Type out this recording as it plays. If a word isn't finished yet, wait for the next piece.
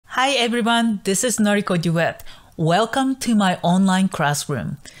Hi everyone, this is Noriko Duet. Welcome to my online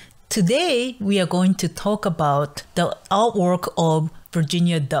classroom. Today we are going to talk about the artwork of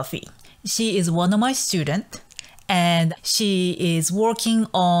Virginia Duffy. She is one of my students and she is working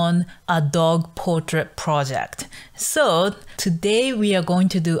on a dog portrait project. So today we are going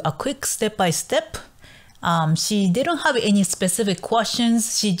to do a quick step-by-step. She didn't have any specific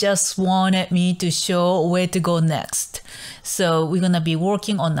questions. She just wanted me to show where to go next. So we're going to be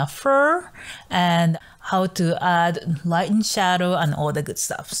working on the fur and how to add light and shadow and all the good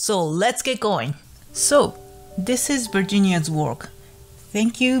stuff. So let's get going. So this is Virginia's work.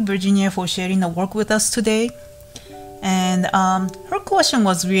 Thank you, Virginia, for sharing the work with us today. And her question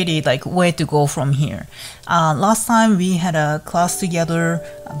was really like where to go from here. Last time we had a class together,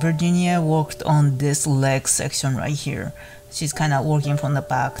 Virginia worked on this leg section right here. She's kind of working from the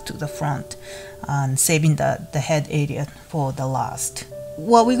back to the front and saving the head area for the last.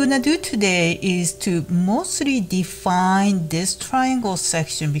 What we're gonna do today is to mostly define this triangle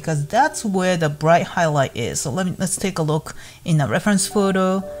section because that's where the bright highlight is. So let's take a look in the reference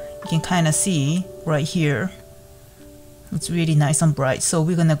photo. You can kind of see right here. It's really nice and bright. So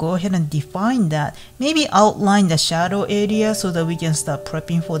we're gonna go ahead and define that. Maybe outline the shadow area so that we can start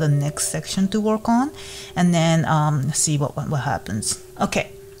prepping for the next section to work on, and then see what happens.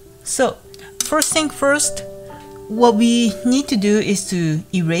 Okay, so first thing first, what we need to do is to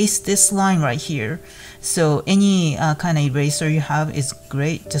erase this line right here. So any kind of eraser you have is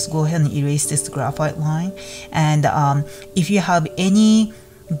great. Just go ahead and erase this graphite line. And if you have any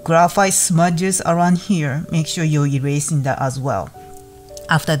graphite smudges around here, make sure you're erasing that as well.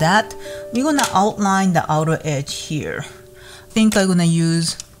 After that, we're gonna outline the outer edge here. I think I'm gonna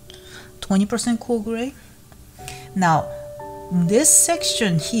use 20% cool gray. Now this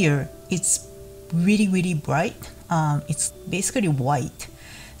section here, it's really bright. It's basically white,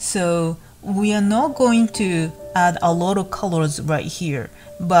 so we are not going to add a lot of colors right here,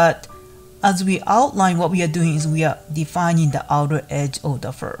 but as we outline, what we are doing is we are defining the outer edge of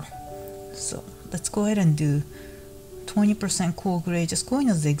the fur. So let's go ahead and do 20% cool gray, just going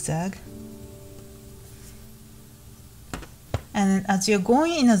a zigzag. And as you're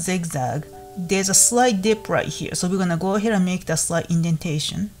going in a zigzag, there's a slight dip right here. So we're gonna go ahead and make that slight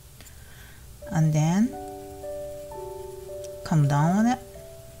indentation. And then come down on it,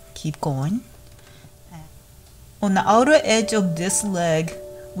 keep going. On the outer edge of this leg,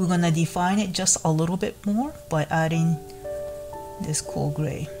 we're gonna define it just a little bit more by adding this cool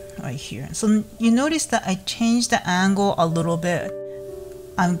gray right here. So you notice that I changed the angle a little bit.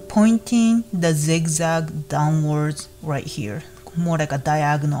 I'm pointing the zigzag downwards right here, more like a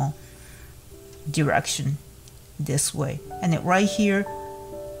diagonal direction this way. And then right here,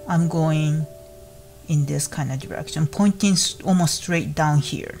 I'm going in this kind of direction, pointing almost straight down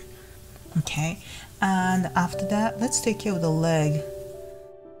here. Okay, and after that, let's take care of the leg.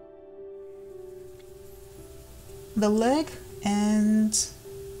 The leg ends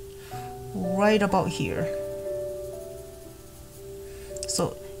right about here.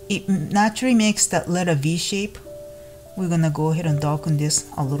 So it naturally makes that letter V shape. We're gonna go ahead and darken this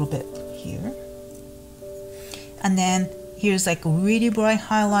a little bit here. And then here's like a really bright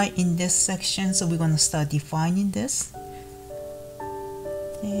highlight in this section. So we're gonna start defining this.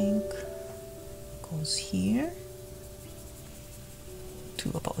 I think goes here to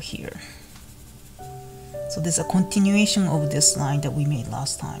about here. So there's a continuation of this line that we made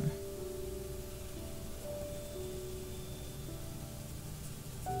last time.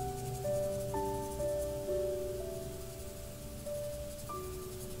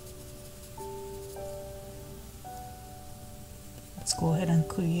 Let's go ahead and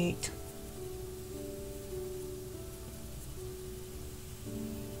create.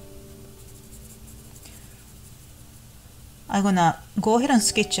 I'm gonna go ahead and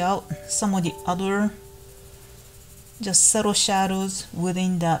sketch out some of the other just subtle shadows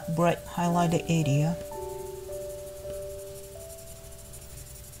within that bright highlighted area.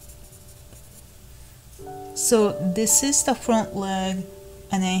 So this is the front leg,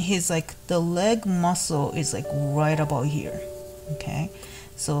 and then his like the leg muscle is like right about here. Okay,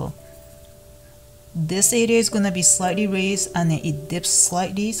 so this area is gonna be slightly raised and then it dips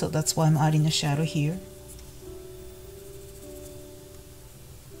slightly, so that's why I'm adding a shadow here.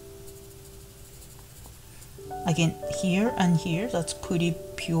 Again, here and here, that's pretty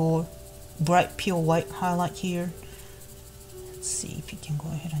pure, bright pure white highlight here. Let's see if you can go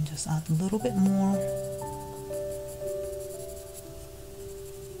ahead and just add a little bit more.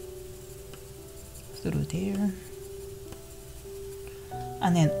 Through there.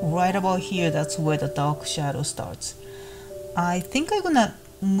 And then right about here, that's where the dark shadow starts. I think I'm gonna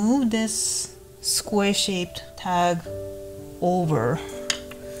move this square shaped tag over,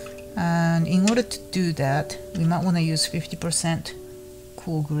 and in order to do that we might want to use 50%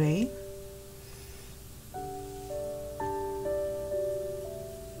 cool gray.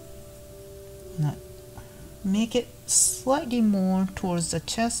 Now, make it slightly more towards the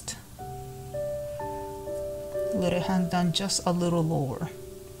chest. Let it hang down just a little lower.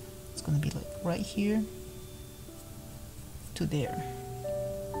 It's gonna be like right here to there.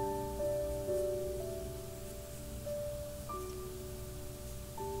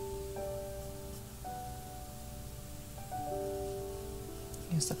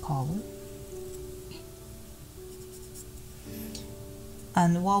 Here's the color.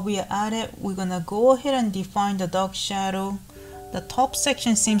 And while we are at it, we're gonna go ahead and define the dark shadow. The top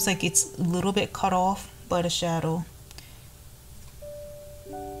section seems like it's a little bit cut off by the shadow.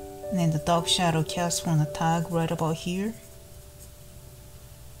 And then the dark shadow cast from the tag right about here.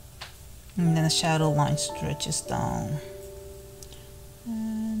 And then the shadow line stretches down.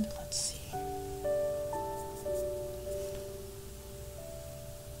 And let's see.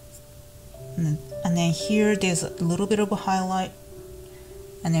 And then here there's a little bit of a highlight.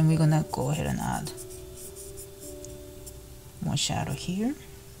 And then we're gonna go ahead and add more shadow here.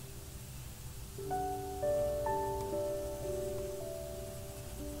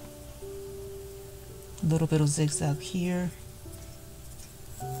 A little bit of zigzag here.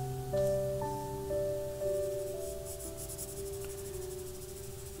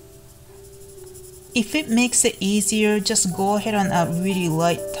 If it makes it easier, just go ahead and add really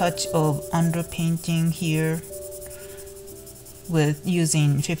light touch of underpainting here with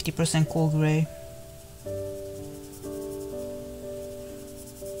using 50% cool gray.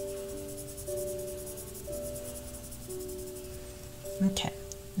 Okay,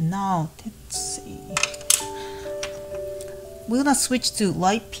 now let's see. We're gonna switch to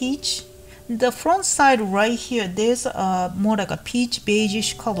light peach. The front side right here, there's more like a peach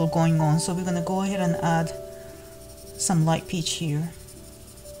beigeish color going on, so we're gonna go ahead and add some light peach here.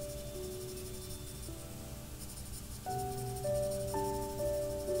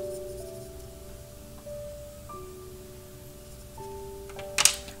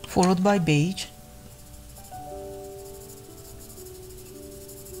 Followed by beige.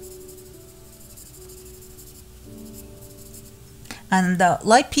 And the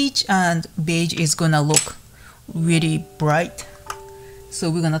light peach and beige is gonna look really bright, so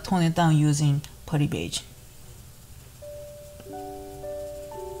we're gonna tone it down using putty beige.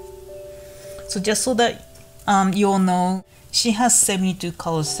 So just so that you all know, she has 72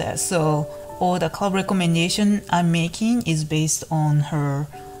 color sets, so all the color recommendation I'm making is based on her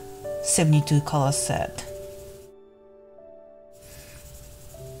 72 color set.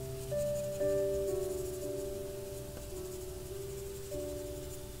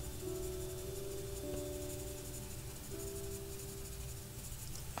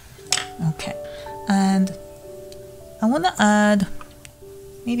 Okay, and I want to add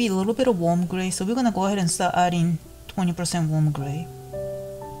maybe a little bit of warm gray, so we're going to go ahead and start adding 20% warm gray.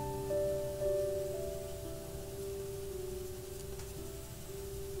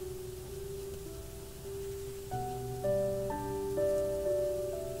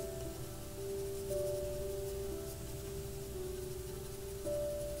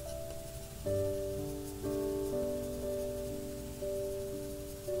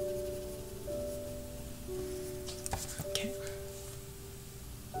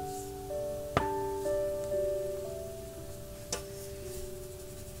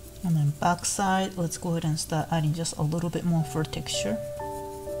 And then back side, let's go ahead and start adding just a little bit more fur texture.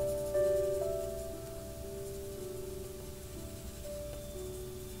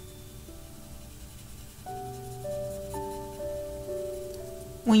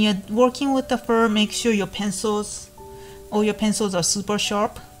 When you're working with the fur, make sure all your pencils are super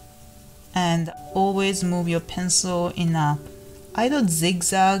sharp, and always move your pencil in a either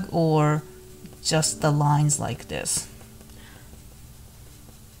zigzag or just the lines like this.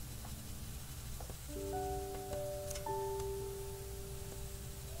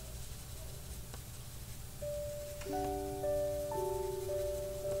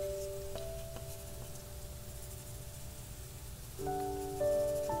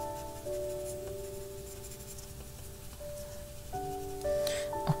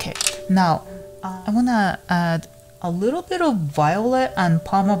 Okay, now I want to add a little bit of violet and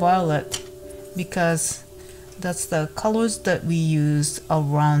Parma violet because that's the colors that we use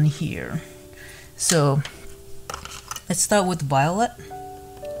around here. So let's start with violet.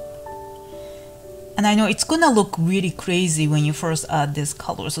 And I know it's gonna look really crazy when you first add this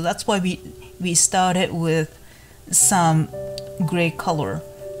color, so that's why we started with some gray color.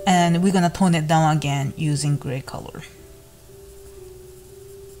 And we're gonna tone it down again using gray color.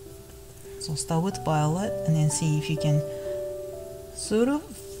 So start with violet and then see if you can sort of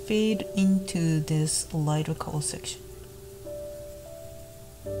fade into this lighter color section.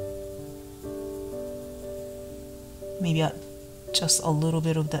 Maybe just a little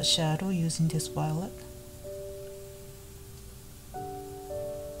bit of that shadow using this violet.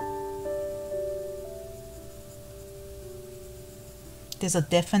 There's a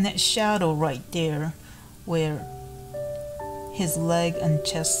definite shadow right there where his leg and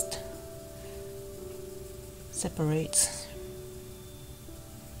chest separates.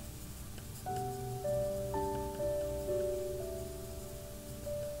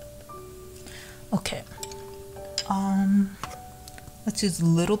 Okay. Let's use a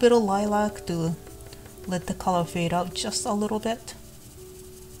little bit of lilac to let the color fade out just a little bit.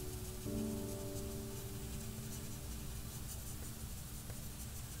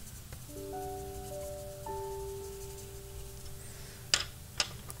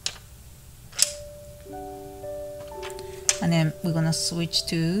 And then we're gonna switch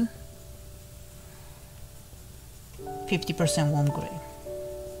to 50% warm gray.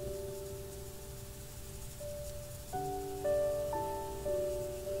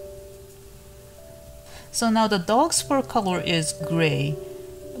 So now the dog's fur color is gray,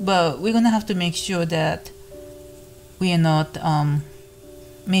 but we're gonna have to make sure that we are not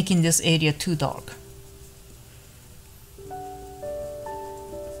making this area too dark.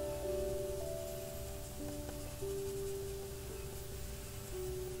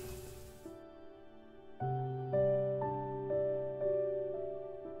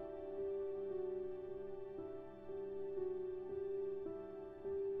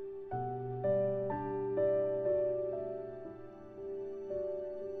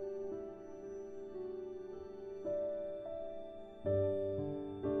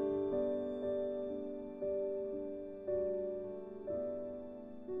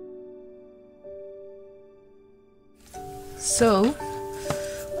 So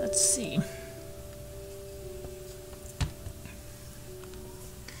let's see.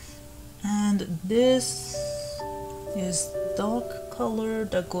 And this is dark color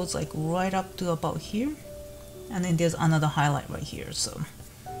that goes like right up to about here, and then there's another highlight right here. So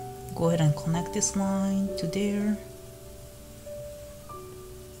go ahead and connect this line to there,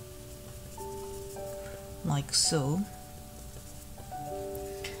 like so.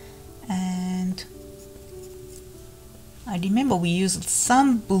 And I remember we used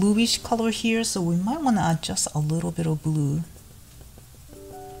some bluish color here, so we might want to add just a little bit of blue.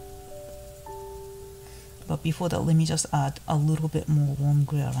 But before that, let me just add a little bit more warm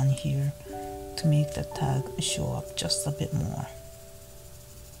gray around here to make the tag show up just a bit more.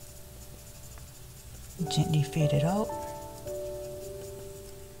 Gently fade it out.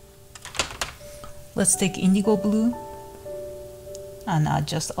 Let's take indigo blue and add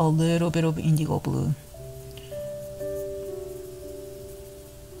just a little bit of indigo blue.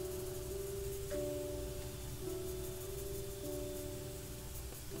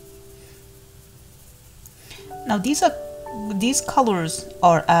 Now these colors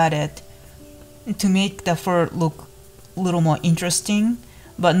are added to make the fur look a little more interesting,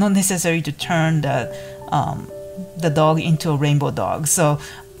 but not necessary to turn the dog into a rainbow dog. So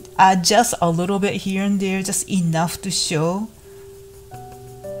add just a little bit here and there, just enough to show.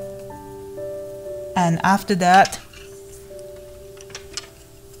 And after that,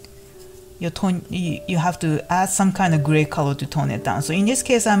 you have to add some kind of gray color to tone it down. So in this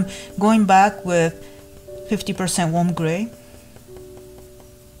case, I'm going back with 50% warm gray.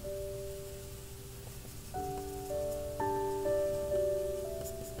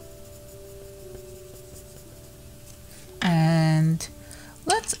 And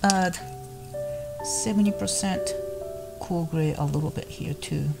let's add 70% cool gray a little bit here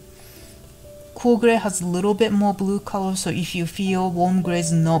too. Cool gray has a little bit more blue color, so if you feel warm gray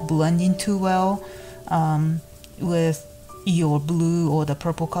is not blending too well with your blue or the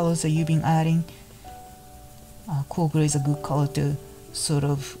purple colors that you've been adding, cool gray is a good color to sort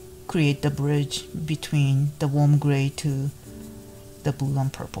of create the bridge between the warm gray to the blue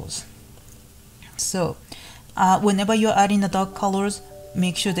and purples. So whenever you're adding the dark colors,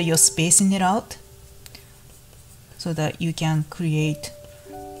 make sure that you're spacing it out so that you can create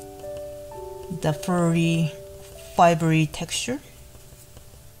the furry, fibery texture.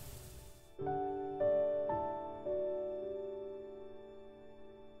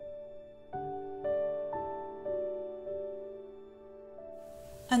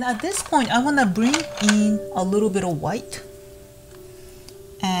 And at this point, I want to bring in a little bit of white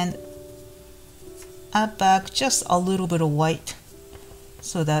and add back just a little bit of white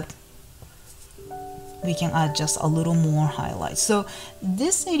so that we can add just a little more highlights. So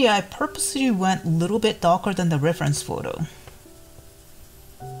this area I purposely went a little bit darker than the reference photo.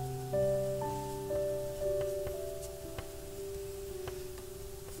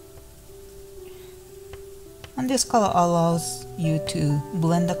 And this color allows you to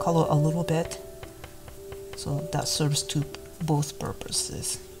blend the color a little bit, so that serves to both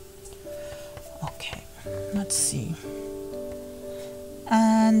purposes. Okay, let's see.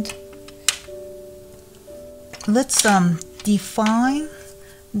 And let's define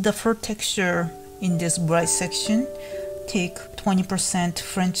the fur texture in this bright section. Take 20%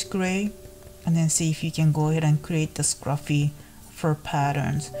 French gray and then see if you can go ahead and create the scruffy fur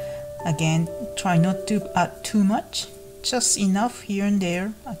patterns. Again, try not to add too much, just enough here and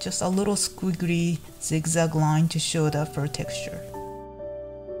there, just a little squiggly zigzag line to show the fur texture.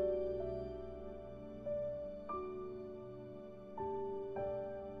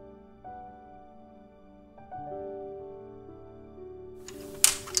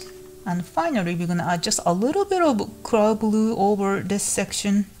 And finally, we're gonna add just a little bit of cloud blue over this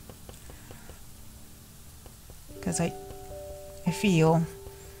section, because I feel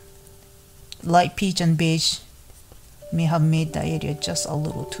light peach and beige may have made the area just a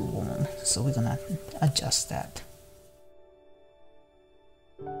little too warm, so we're gonna adjust that.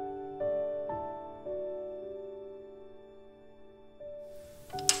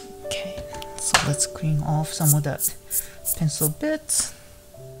 Okay, so let's clean off some of that pencil bits.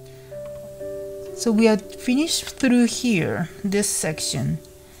 So we are finished through here, this section.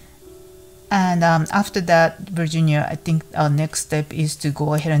 And after that, Virginia, I think our next step is to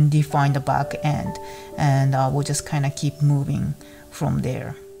go ahead and define the back end, and we'll just kind of keep moving from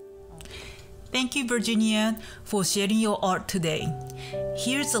there. Thank you, Virginia, for sharing your art today.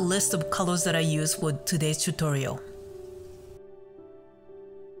 Here's a list of colors that I used for today's tutorial.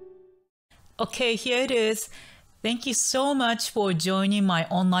 Okay, here it is. Thank you so much for joining my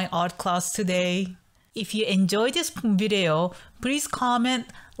online art class today. If you enjoyed this video, please comment,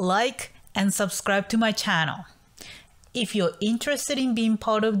 like, and subscribe to my channel. If you're interested in being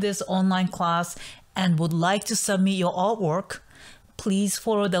part of this online class and would like to submit your artwork, please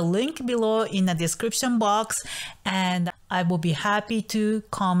follow the link below in the description box, and I will be happy to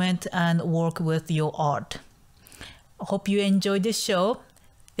comment and work with your art. Hope you enjoyed this show.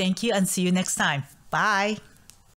 Thank you and see you next time. Bye.